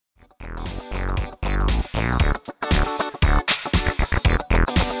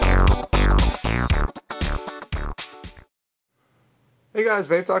Hey guys,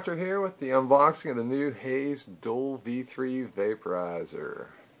 Vape Doctor here with the unboxing of the new Haze Dual V3 Vaporizer.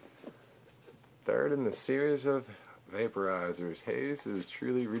 Third in the series of vaporizers. Haze is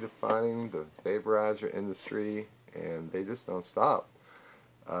truly redefining the vaporizer industry and they just don't stop.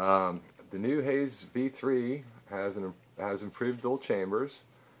 The new Haze V3 has improved dual chambers.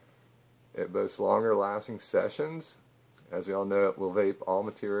 It boasts longer lasting sessions. As we all know, it will vape all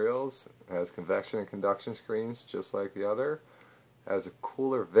materials. It has convection and conduction screens just like the other. Has a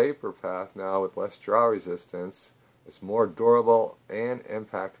cooler vapor path now with less draw resistance. It's more durable and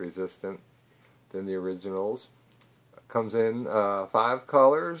impact resistant than the originals. It comes in 5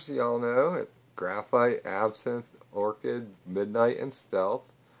 colors, y'all know. Graphite, Absinthe, Orchid, Midnight, and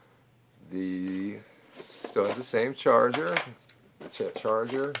Stealth. Still has the same charger. The chip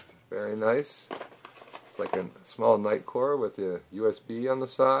charger, very nice. It's like a small night core with a USB on the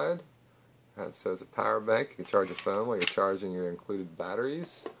side. That says a power bank. You can charge your phone while you're charging your included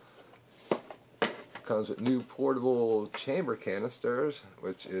batteries. Comes with new portable chamber canisters,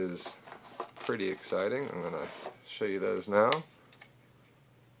 which is pretty exciting. I'm going to show you those now.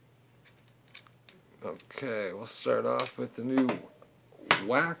 Okay, we'll start off with the new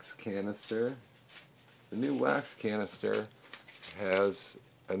wax canister. The new wax canister has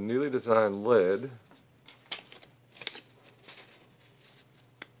a newly designed lid.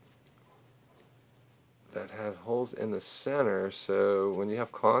 That has holes in the center, so when you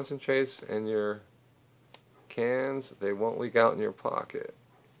have concentrates in your cans, they won't leak out in your pocket.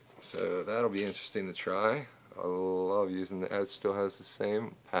 So that'll be interesting to try. I love using it. It still has the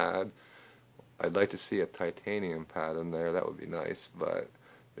same pad. I'd like to see a titanium pad in there. That would be nice, but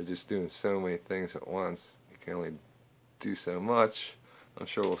they're just doing so many things at once. You can only do so much. I'm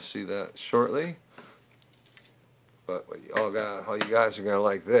sure we'll see that shortly. But all you guys are going to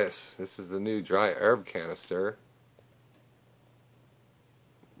like this. This is the new dry herb canister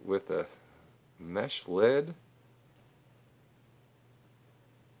with a mesh lid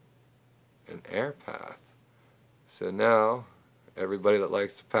and air path. So now everybody that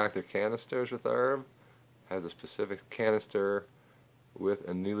likes to pack their canisters with herb has a specific canister with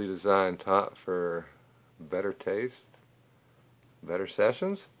a newly designed top for better taste, better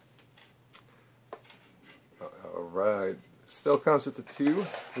sessions. Alright, still comes with the 2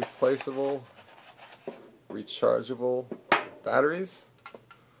 replaceable, rechargeable batteries.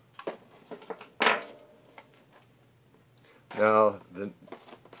 Now,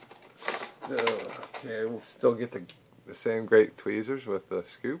 we'll still get the same great tweezers with the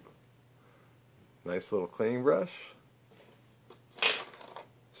scoop. Nice little cleaning brush.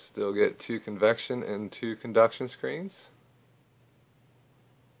 Still get 2 convection and 2 conduction screens.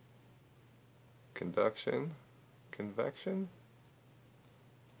 Convection.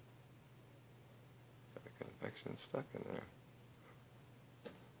 Got the convection stuck in there.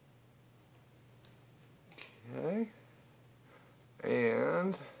 Okay.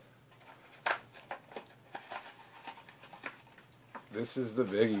 And this is the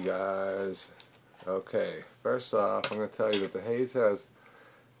biggie, guys. Okay, first off, I'm going to tell you that the Haze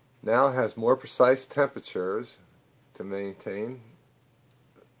now has more precise temperatures to maintain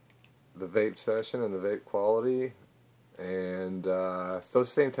the vape session and the vape quality, and still the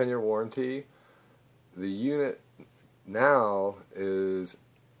same 10-year warranty. The unit now is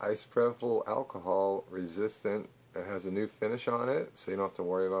isopropyl alcohol resistant. It has a new finish on it, so you don't have to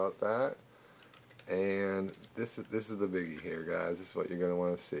worry about that. And this is the biggie here, guys. This is what you're going to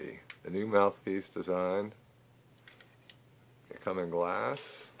want to see. The new mouthpiece design. They come in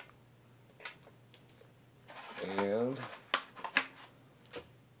glass and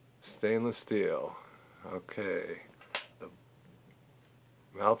stainless steel. Okay, the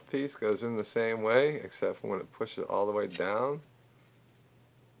mouthpiece goes in the same way, except for when it pushes it all the way down.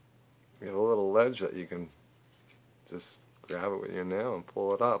 You have a little ledge that you can just grab it with your nail and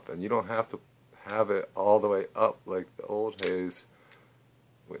pull it up, and you don't have to have it all the way up like the old Haze,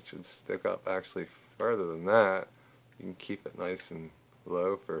 which would stick up actually further than that. You can keep it nice and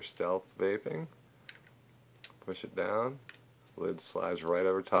low for stealth vaping. Push it down. The lid slides right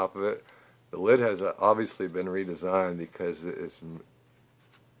over top of it. The lid has obviously been redesigned because it is,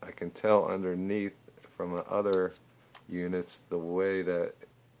 I can tell underneath from other units the way that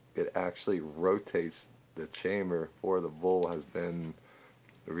it actually rotates the chamber for the bowl has been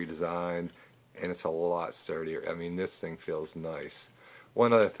redesigned, and it's a lot sturdier. I mean, this thing feels nice.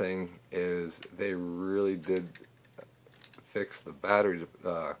 One other thing is they really did fix the battery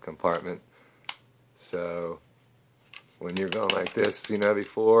compartment. So when you're going like this, you know,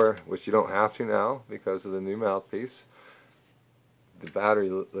 before, which you don't have to now because of the new mouthpiece, the battery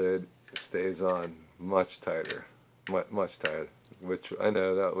lid stays on much tighter, much tighter. which I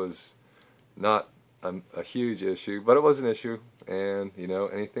know that was not a huge issue, but it was an issue. And you know,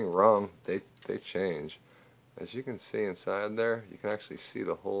 anything wrong, they change. As you can see inside there, you can actually see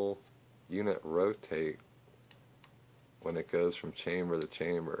the whole unit rotate when it goes from chamber to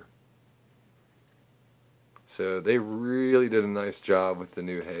chamber. So they really did a nice job with the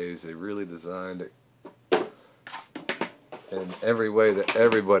new Haze. They really designed it in every way that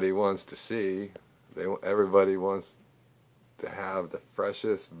everybody wants to see. Everybody wants to have the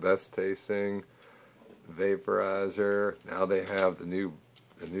freshest, best tasting vaporizer. Now they have the new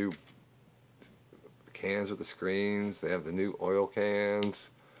cans with the screens. They have the new oil cans.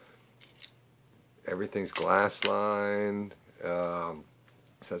 Everything's glass lined.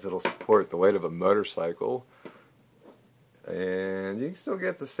 Says it'll support the weight of a motorcycle. And you can still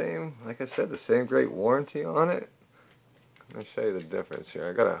get the same, like I said, the same great warranty on it. Let me show you the difference here.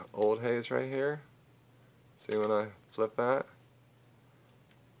 I got an old Haze right here. See when I flip that?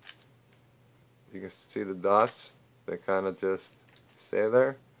 You can see the dots. They kind of just stay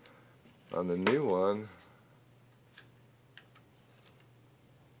there. On the new one,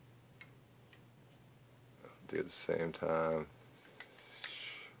 I'll do it at the same time.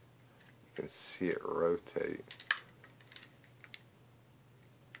 You can see it rotate.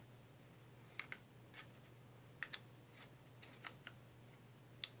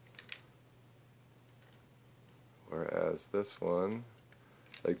 Whereas this one,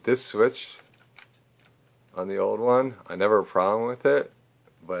 like this switch on the old one, I never had a problem with it,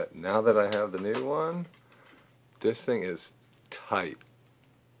 but now that I have the new one, this thing is tight.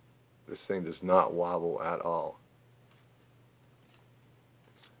 This thing does not wobble at all.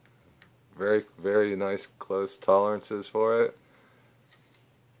 Very, very nice close tolerances for it.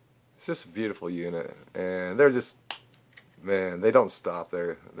 It's just a beautiful unit, and they're just, man, they don't stop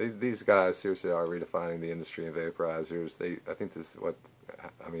there. These guys seriously are redefining the industry of vaporizers. I think this is what,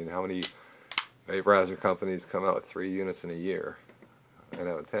 I mean, how many vaporizer companies come out with 3 units in a year and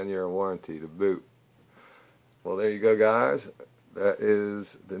have a 10-year warranty to boot? Well, there you go, guys. That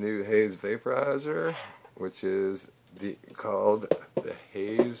is the new Haze vaporizer, which is called the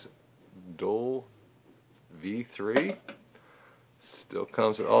Haze Dual V3. Still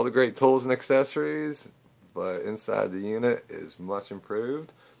comes with all the great tools and accessories, but inside the unit is much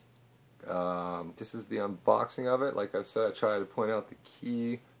improved. This is the unboxing of it. Like I said, I try to point out the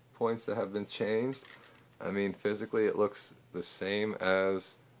key points that have been changed. I mean, physically it looks the same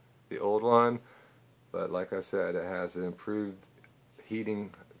as the old one, but like I said, it has an improved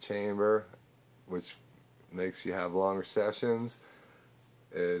heating chamber, which makes you have longer sessions.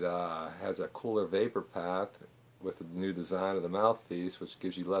 It has a cooler vapor path with the new design of the mouthpiece, which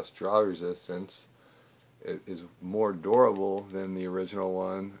gives you less draw resistance. It is more durable than the original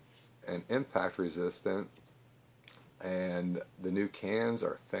one and impact resistant. And the new cans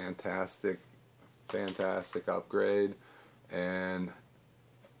are fantastic upgrade. And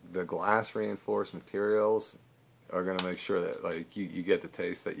the glass reinforced materials are going to make sure that like you get the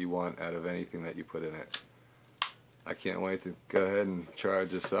taste that you want out of anything that you put in it. I can't wait to go ahead and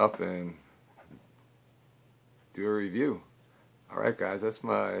charge this up and do a review. Alright guys, that's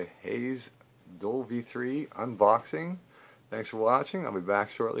my Haze Dual V3 unboxing. Thanks for watching. I'll be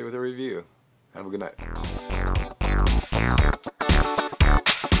back shortly with a review. Have a good night.